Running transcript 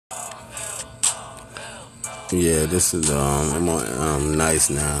Yeah, this is I'm on nice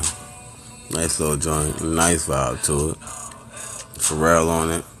now. Nice little joint, nice vibe to it. Pharrell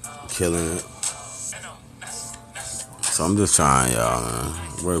on it, killing it. So I'm just trying, y'all, man.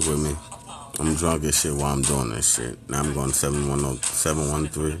 Work with me. I'm drunk as shit while I'm doing this shit. Now I'm going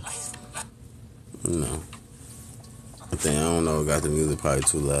 713. You know, I don't know. Got the music probably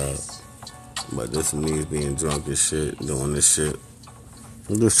too loud, but this is me being drunk as shit, doing this shit.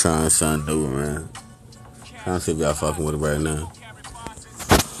 I'm just trying to do it, man. Trying to see if y'all fucking with it right now.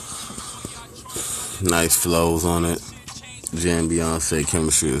 Nice flows on it. Jay and Beyonce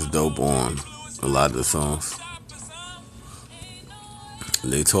chemistry is dope on a lot of the songs.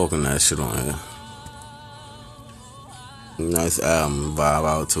 They talking that shit on here. Nice album, vibe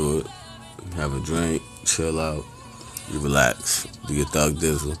out to it. Have a drink, chill out, you relax, do your thug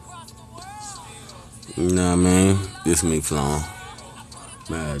dizzle. You know what I mean? This me flowing.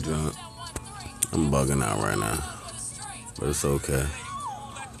 Mad drunk. I'm bugging out right now, but it's okay.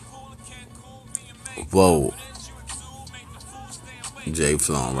 Whoa. Jay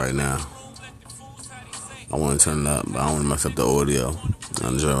flowing right now. I want to turn it up, but I don't want to mess up the audio.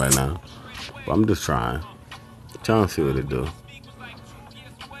 I'm enjoying right now. But I'm just trying to see what it do.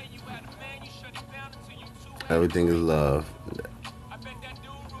 Everything is love.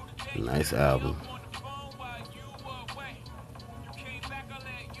 Nice album.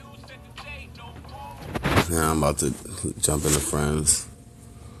 Now I'm about to jump into Friends.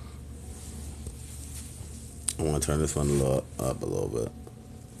 I want to turn this one up a little bit.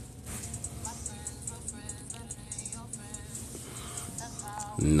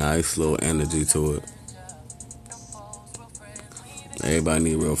 Nice little energy to it. Everybody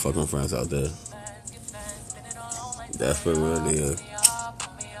need real fucking friends out there. That's what it really is.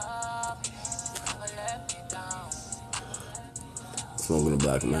 Smoking a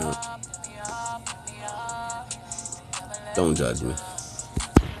black man. Don't judge me.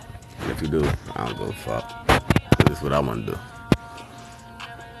 If you do, I don't give a fuck. This is what I want to do.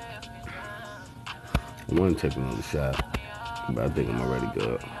 I want to take another shot, but I think I'm already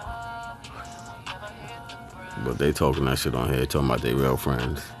good. But they talking that shit on here, talking about they real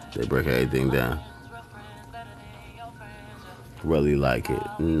friends. They break everything down. Really like it.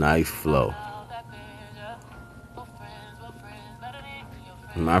 Nice flow.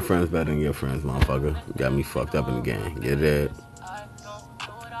 My friends better than your friends, motherfucker. Got me fucked up in the game. Get it?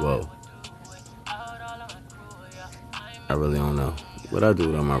 Whoa. I really don't know what I do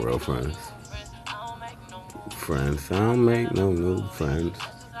with all my real friends. I don't make no new friends.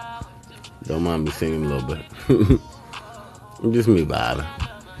 Don't mind me singing a little bit. Just me vibing.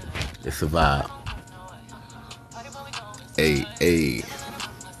 It's a vibe. Hey,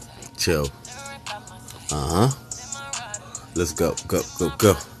 chill. Let's go.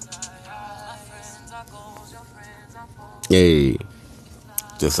 Hey,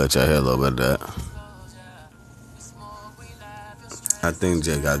 just let y'all hear a little bit of that.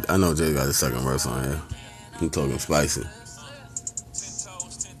 I know Jay got the second verse on here. He talking spicy.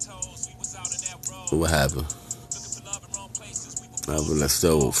 What happened? I was on the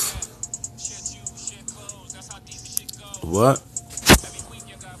stove. What?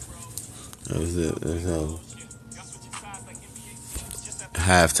 That was it. That's all.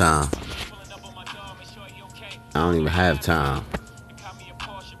 Halftime. I don't even have time.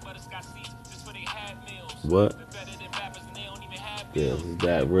 What? Yeah, is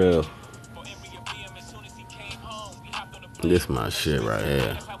that real? This my shit right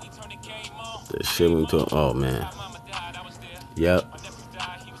here. The shit we talk. Oh man. Yep,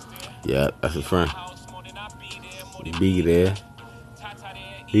 that's his friend. Be there.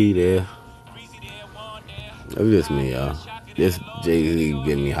 Look at this me, y'all. This Jay-Z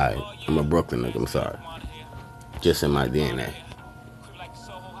getting me hype. I'm a Brooklyn nigga, I'm sorry. Just in my DNA.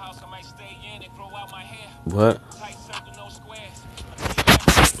 What?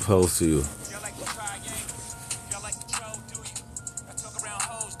 Opposed to you.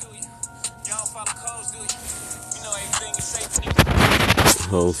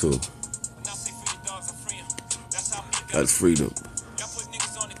 Opposed to. That's freedom.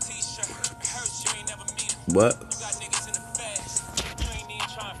 What?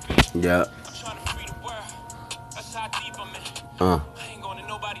 Yeah.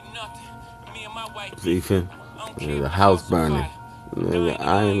 Beefing. The house burning. Nigga,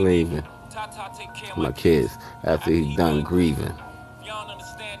 I ain't leaving. My kids after he's done grieving.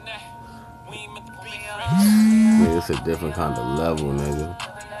 Nigga, it's a different kind of level, nigga.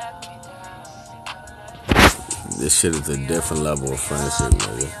 This shit is a different level of friendship,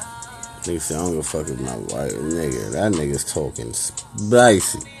 nigga. Nigga say, I don't give a fuck with my wife. Nigga, that nigga's talking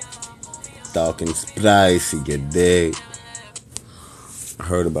spicy. talking spicy, you dig? I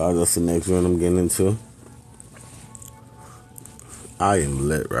heard about us the next one I'm getting into. I am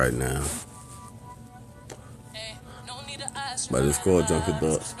lit right now. But it's called Drunken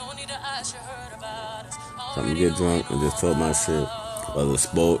Thoughts. So I'm gonna get drunk and just talk my shit. Whether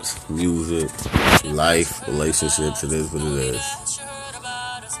sports, music, life, relationships, it is what it is.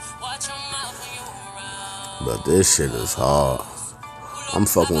 But this shit is hard. I'm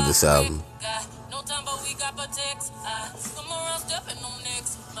fucking with this album.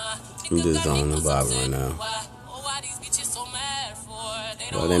 I'm just zoning and vibing right now.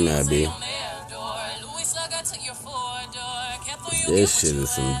 Why they mad, B? This shit is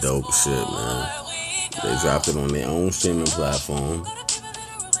some dope shit, man. They dropped it on their own streaming platform.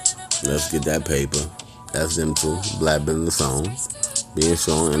 Let's get that paper. That's them too. Black business song. Being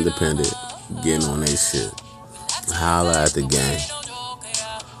strong, independent, getting on their shit. Holla at the game.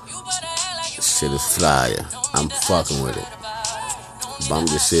 Shit is fire. I'm fucking with it. Bump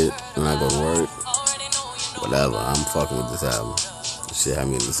the shit when I go to work. Whatever. I'm fucking with this album. This shit had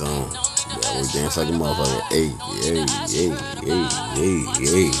me in the zone. Yeah, we dance like a motherfucker. Hey, hey, hey, hey, hey,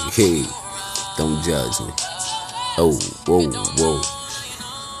 hey, hey. Don't judge me. Oh, whoa, whoa.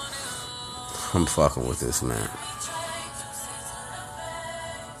 I'm fucking with this, man.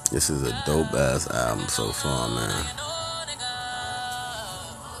 This is a dope ass album so far, man.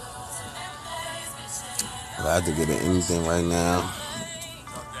 If I had to give it anything right now,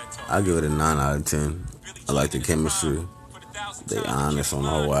 I'll give it a 9 out of 10. I like the chemistry. They honest on the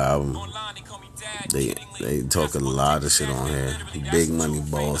whole album. They talk a lot of shit on here. Big money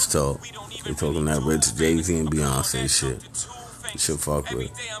balls talk. They talking that rich Jay-Z and Beyonce shit. You should fuck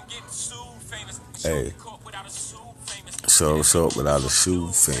with. Hey. Short without a shoe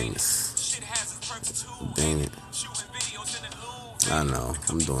famous. Dang it. I know.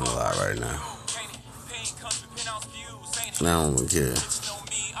 I'm doing a lot right now. I don't even care.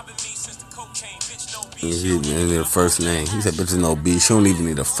 He need a first name. He said, bitches no B. She don't even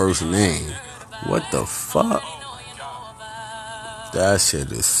need a first name. What the fuck? That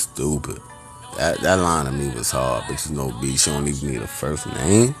shit is stupid. That line to me was hard. Bitches no B. She don't even need a first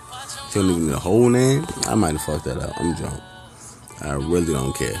name. She don't even need a whole name. I might have fucked that up. I'm drunk. I really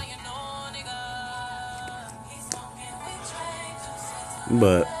don't care.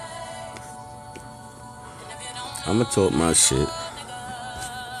 But I'ma talk my shit.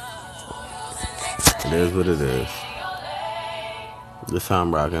 It is what it is. This how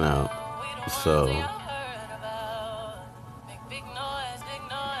I'm rocking out. So,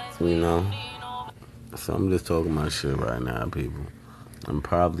 you know. So I'm just talking my shit right now, people. I'm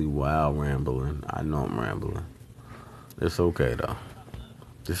probably wild rambling. I know I'm rambling. It's okay though.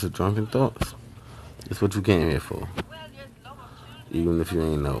 This is Drunken Thoughts. It's what you came here for. Even if you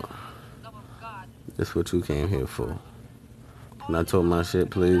ain't know it. It's what you came here for. Can I talk my shit,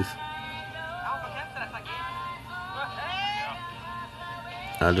 please?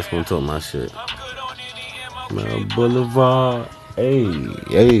 I just want to talk my shit. Mel Boulevard. Hey,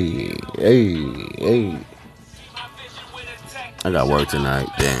 hey, hey, hey. I got work tonight.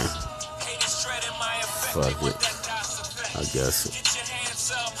 Damn. Fuck it. I guess it.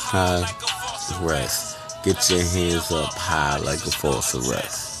 High rest. Get your hands up high like a false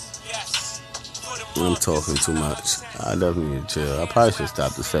arrest. I'm talking too much. I definitely need to chill. I probably should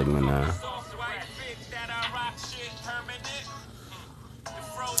stop the segment now.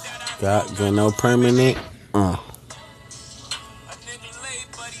 Got no permanent. I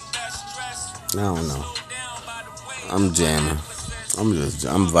don't know. I'm jamming. I'm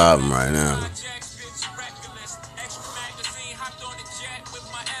vibing right now.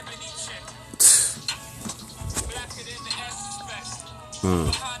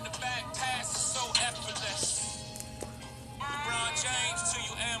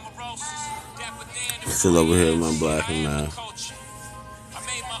 Still over here with my black and man.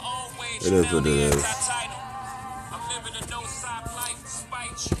 It is what it is.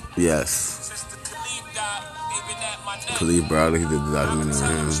 Yes. Khalif Browder, he did the documentary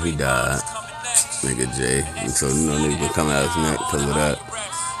on him. He died. Nigga Jay. And so, you know, niggas been coming out his neck because of that.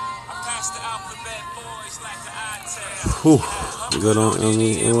 Whew. We got on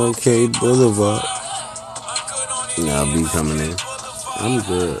MLK Boulevard. Now B coming in. I'm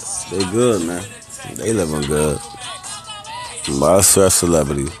good. They good, man. They living good. By stress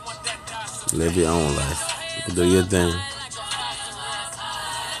celebrity. Live your own life. Do your thing.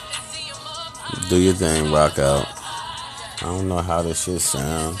 Do your thing, rock out. I don't know how this shit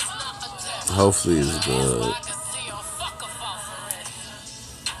sound. Hopefully it's good.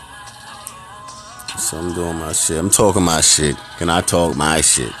 So I'm doing my shit. I'm talking my shit. Can I talk my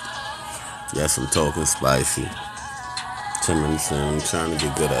shit? Yes, I'm talking spicy. 10 minutes in, I'm trying to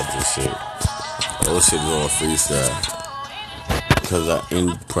get good at this shit. Those shit is all freestyle. Cause I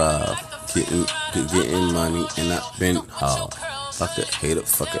improv, getting money, and I've been hard. Fuck it, hate it,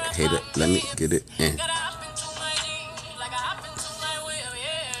 let me get it in.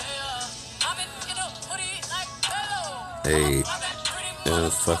 Hey, and a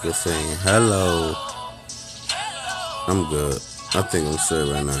fucker saying hello. I'm good. I think I'm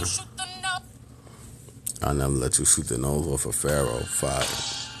straight right now. I'll never let you shoot the nose off a Pharaoh. Fire.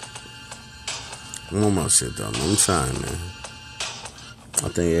 I'm on my shit though. I'm trying, man. I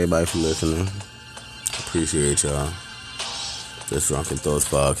thank everybody for listening. Appreciate y'all. This Drunken Thoughts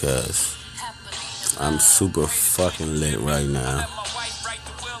podcast. I'm super fucking lit right now.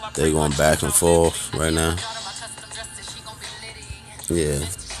 They going back and forth right now. Yeah.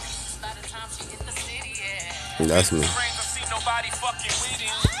 That's me.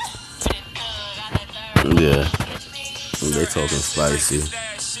 Yeah. They talking spicy.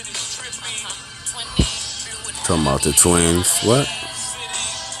 Talking about the twins. What?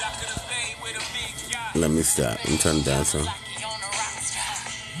 Let me stop. I'm trying to dance some.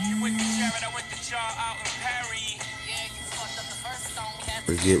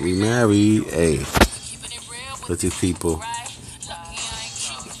 Let's get remarried. Hey. Let these people.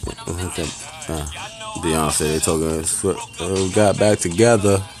 Beyonce, they talking. Got back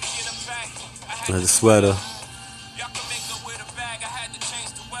together. Had the sweater.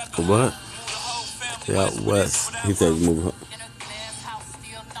 What? They out west. He said he's moving.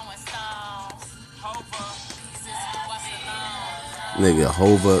 Nigga,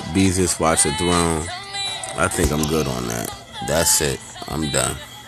 Hova, Beezus, Watch the Throne. I think I'm good on that. That's it. I'm done.